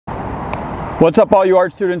What's up, all you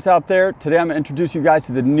art students out there? Today I'm going to introduce you guys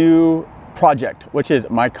to the new project, which is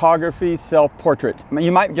Micrography self-portraits.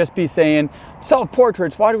 You might just be saying,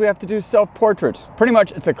 self-portraits, why do we have to do self-portraits? Pretty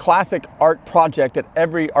much it's a classic art project that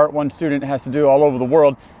every Art 1 student has to do all over the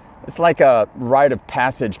world. It's like a rite of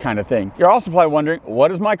passage kind of thing. You're also probably wondering,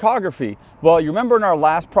 what is micrography? Well, you remember in our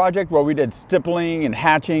last project where we did stippling and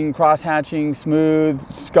hatching, cross-hatching,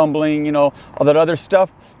 smooth, scumbling, you know, all that other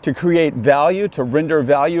stuff to create value, to render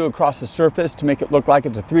value across the surface, to make it look like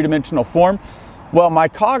it's a three-dimensional form? Well,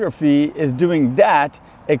 micrography is doing that,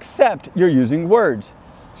 except you're using words.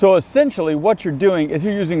 So essentially what you're doing is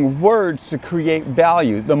you're using words to create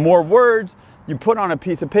value. The more words you put on a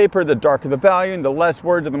piece of paper, the darker the value, and the less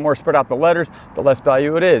words and the more spread out the letters, the less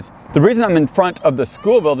value it is. The reason I'm in front of the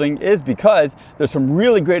school building is because there's some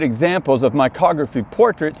really great examples of micrography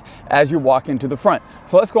portraits as you walk into the front.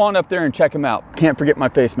 So let's go on up there and check them out. Can't forget my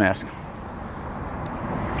face mask.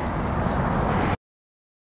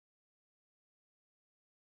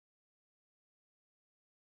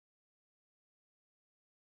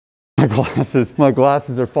 My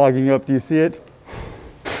glasses are fogging up. Do you see it?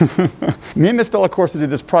 Me and this fellow, of course, do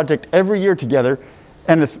this project every year together,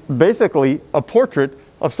 and it's basically a portrait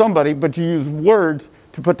of somebody, but you use words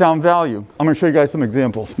to put down value. I'm going to show you guys some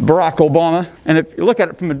examples. Barack Obama, and if you look at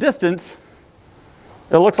it from a distance,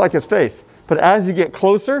 it looks like his face. But as you get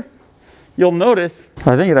closer, you'll notice,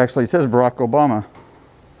 I think it actually says Barack Obama.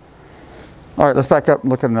 All right, let's back up and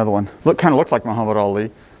look at another one. Kind of looks like Muhammad Ali,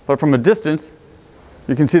 but from a distance,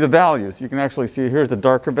 you can see the values. You can actually see here's the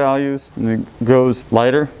darker values, and it goes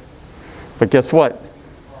lighter. But guess what?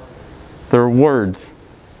 They're words.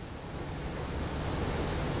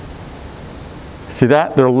 See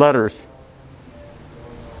that? They're letters.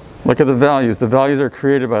 Look at the values. The values are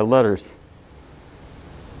created by letters.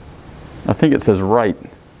 I think it says right.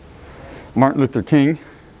 Martin Luther King.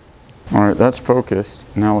 All right, that's focused.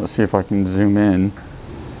 Now let's see if I can zoom in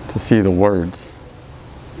to see the words.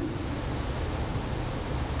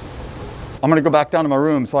 I'm going to go back down to my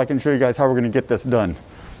room so I can show you guys how we're going to get this done.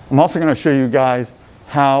 I'm also going to show you guys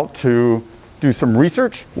how to do some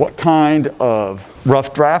research, what kind of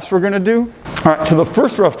rough drafts we're going to do. All right, so the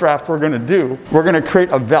first rough draft we're going to do, we're going to create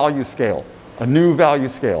a value scale, a new value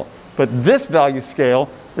scale. But this value scale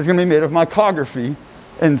is going to be made of micrography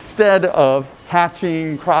instead of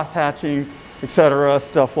hatching, cross-hatching, etc.,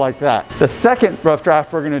 stuff like that. The second rough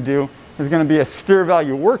draft we're going to do is going to be a sphere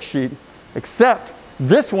value worksheet, except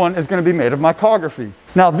this one is going to be made of micrography.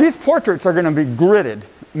 Now these portraits are going to be gridded,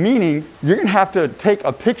 meaning you're going to have to take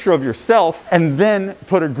a picture of yourself and then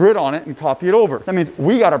put a grid on it and copy it over. That means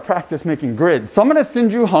we got to practice making grids. So I'm going to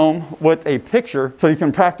send you home with a picture so you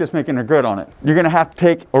can practice making a grid on it. You're going to have to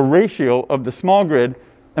take a ratio of the small grid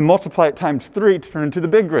and multiply it times 3 to turn into the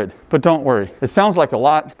big grid. But don't worry, it sounds like a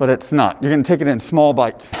lot, but it's not. You're going to take it in small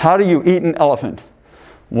bites. How do you eat an elephant?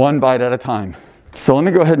 One bite at a time. So let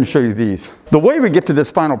me go ahead and show you these. The way we get to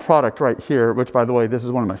this final product right here, which by the way, this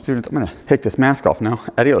is one of my students. I'm gonna take this mask off now.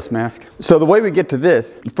 Adios mask. So the way we get to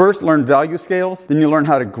this, first learn value scales, then you learn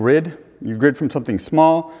how to grid. You grid from something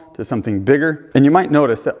small to something bigger. And you might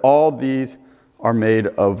notice that all these are made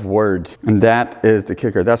of words. And that is the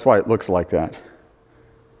kicker. That's why it looks like that.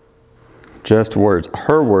 Just words.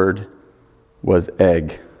 Her word was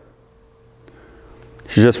egg.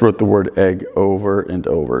 She just wrote the word egg over and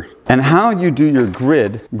over. And how you do your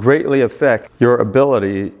grid greatly affects your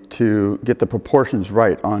ability to get the proportions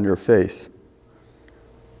right on your face.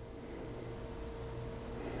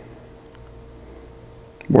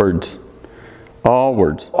 Words. All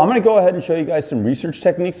words. I'm going to go ahead and show you guys some research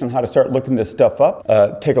techniques on how to start looking this stuff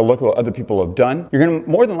up. Take a look at what other people have done. You're going to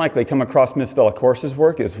more than likely come across Miss Villacorsa's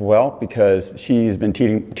work as well, because she's been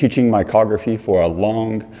teaching micrography for a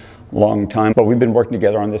long time, but we've been working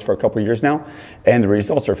together on this for a couple of years now, and the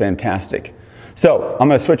results are fantastic. So I'm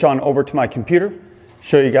going to switch on over to my computer,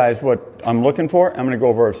 show you guys what I'm looking for. I'm going to go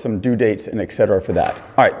over some due dates and etc. for that.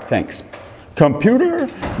 All right, thanks. Computer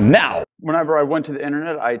now. Whenever I went to the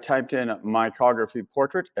internet, I typed in micrography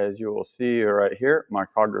portrait, as you will see right here,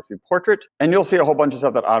 micrography portrait, and you'll see a whole bunch of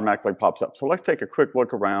stuff that automatically pops up. So let's take a quick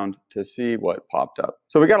look around to see what popped up.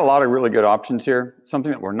 So we got a lot of really good options here.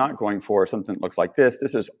 Something that we're not going for, something that looks like this.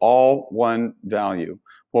 This is all one value.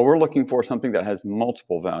 Well, we're looking for something that has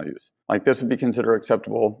multiple values. Like this would be considered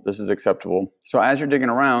acceptable. This is acceptable. So as you're digging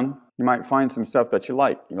around, you might find some stuff that you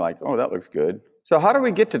like. You're like, oh, that looks good. So how do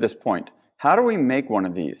we get to this point? How do we make one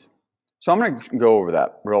of these? So I'm going to go over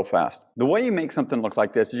that real fast. The way you make something look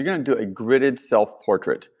like this is you're going to do a gridded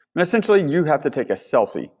self-portrait. And essentially, you have to take a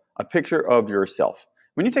selfie, a picture of yourself.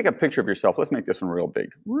 When you take a picture of yourself, let's make this one real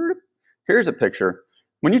big. Here's a picture.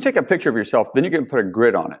 When you take a picture of yourself, then you can put a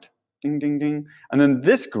grid on it. ding, ding, ding. And then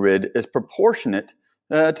this grid is proportionate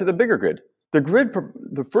to the bigger grid.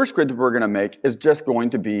 The first grid that we're going to make is just going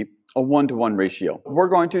to be a 1-to-1 ratio. We're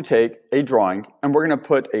going to take a drawing and we're going to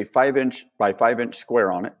put a 5-inch by 5-inch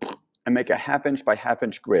square on it and make a 1/2-inch by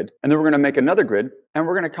 1/2-inch grid. And then we're going to make another grid and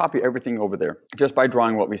we're going to copy everything over there just by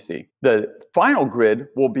drawing what we see. The final grid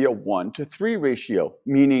will be a 1-to-3 ratio,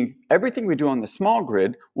 meaning everything we do on the small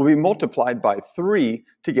grid will be multiplied by 3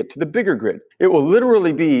 to get to the bigger grid. It will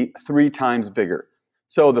literally be 3 times bigger.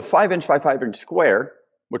 So the 5-inch by 5-inch square,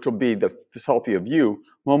 which will be the selfie of you,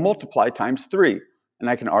 will multiply times 3. And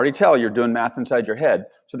I can already tell you're doing math inside your head.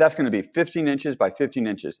 So that's going to be 15 inches by 15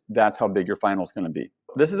 inches. That's how big your final is going to be.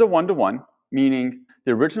 This is a 1-to-1, meaning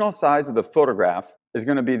the original size of the photograph is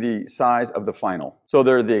going to be the size of the final. So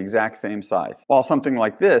they're the exact same size. While something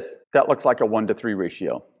like this, that looks like a 1-to-3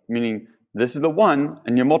 ratio, meaning this is the 1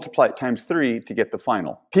 and you multiply it times 3 to get the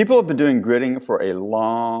final. People have been doing gridding for a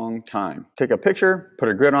long time. Take a picture, put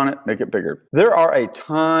a grid on it, make it bigger. There are a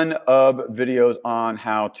ton of videos on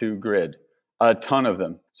how to grid. A ton of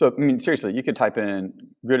them. So, I mean, seriously, you could type in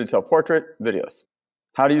gridded self-portrait videos.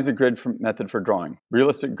 How to use a grid method for drawing.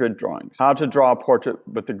 Realistic grid drawings. How to draw a portrait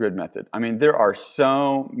with the grid method. I mean, there are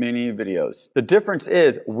so many videos. The difference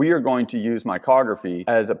is we are going to use Micrography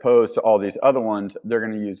as opposed to all these other ones. They're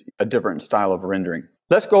going to use a different style of rendering.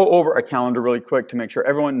 Let's go over a calendar really quick to make sure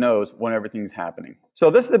everyone knows when everything's happening.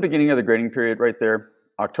 So this is the beginning of the grading period right there,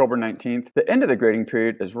 October 19th. The end of the grading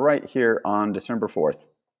period is right here on December 4th.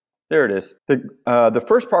 There it is. The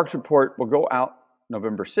first progress report will go out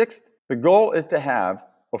November 6th. The goal is to have,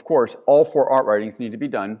 of course, all 4 art writings need to be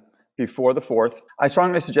done before the 4th. I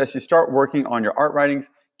strongly suggest you start working on your art writings,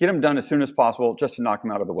 get them done as soon as possible just to knock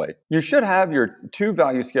them out of the way. You should have your 2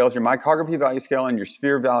 value scales, your Micrography value scale and your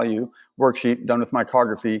sphere value worksheet done with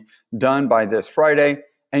Micrography done by this Friday.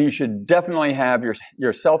 And you should definitely have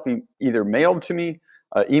your selfie either mailed to me,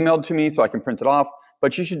 emailed to me so I can print it off,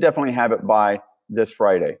 but you should definitely have it by this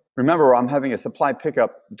Friday. Remember, I'm having a supply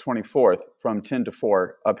pickup the 24th from 10 to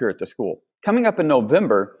 4 up here at the school. Coming up in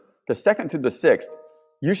November, the 2nd through the 6th,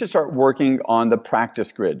 you should start working on the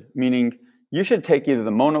practice grid, meaning you should take either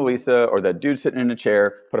the Mona Lisa or that dude sitting in a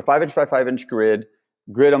chair, put a 5-inch by 5-inch grid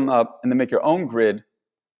them up, and then make your own grid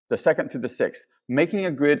the 2nd through the 6th. Making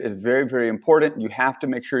a grid is very, very important. You have to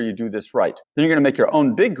make sure you do this right. Then you're going to make your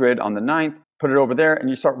own big grid on the 9th, put it over there, and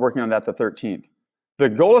you start working on that the 13th. The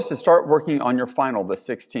goal is to start working on your final the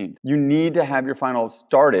 16th. You need to have your final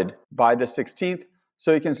started by the 16th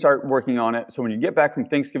so you can start working on it. So when you get back from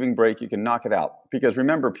Thanksgiving break, you can knock it out. Because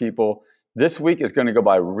remember, people, this week is going to go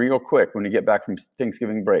by real quick when you get back from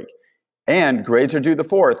Thanksgiving break. And grades are due the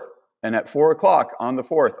 4th. And at 4 o'clock on the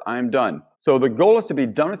 4th, I'm done. So the goal is to be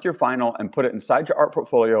done with your final and put it inside your art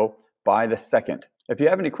portfolio by the 2nd. If you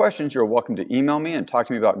have any questions, you're welcome to email me and talk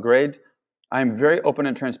to me about grades. I'm very open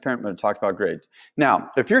and transparent when it talks about grades.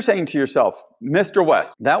 Now, if you're saying to yourself, Mr.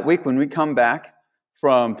 West, that week when we come back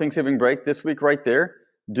from Thanksgiving break, this week right there,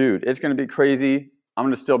 dude, it's going to be crazy. I'm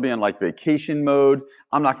going to still be in like vacation mode.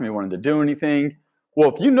 I'm not going to be wanting to do anything.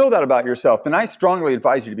 Well, if you know that about yourself, then I strongly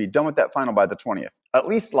advise you to be done with that final by the 20th. At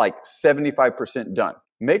least like 75% done.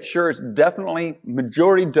 Make sure it's definitely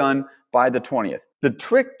majority done by the 20th. The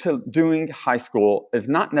trick to doing high school is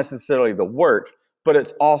not necessarily the work, but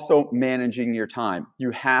it's also managing your time.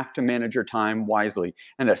 You have to manage your time wisely.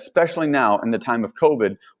 And especially now in the time of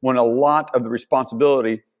COVID, when a lot of the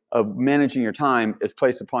responsibility of managing your time is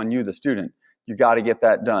placed upon you, the student. You got to get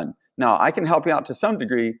that done. Now, I can help you out to some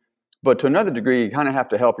degree, but to another degree, you kind of have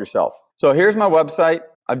to help yourself. So here's my website.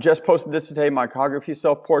 I've just posted this today, Micrography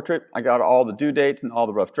self-portrait. I got all the due dates and all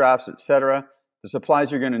the rough drafts, etc. The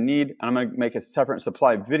supplies you're going to need, and I'm going to make a separate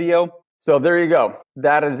supply video. So there you go.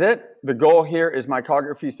 That is it. The goal here is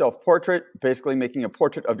Micrography self-portrait, basically making a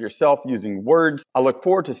portrait of yourself using words. I look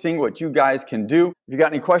forward to seeing what you guys can do. If you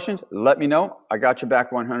got any questions, let me know. I got you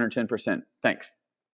back 110%. Thanks.